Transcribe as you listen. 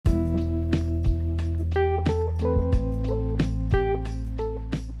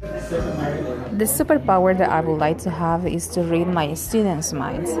The superpower that I would like to have is to read my students'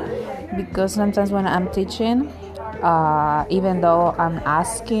 minds, because sometimes when I'm teaching, even though I'm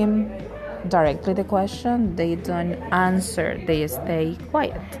asking directly the question, they don't answer, they stay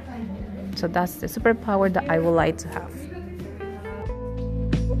quiet. So that's the superpower that I would like to have.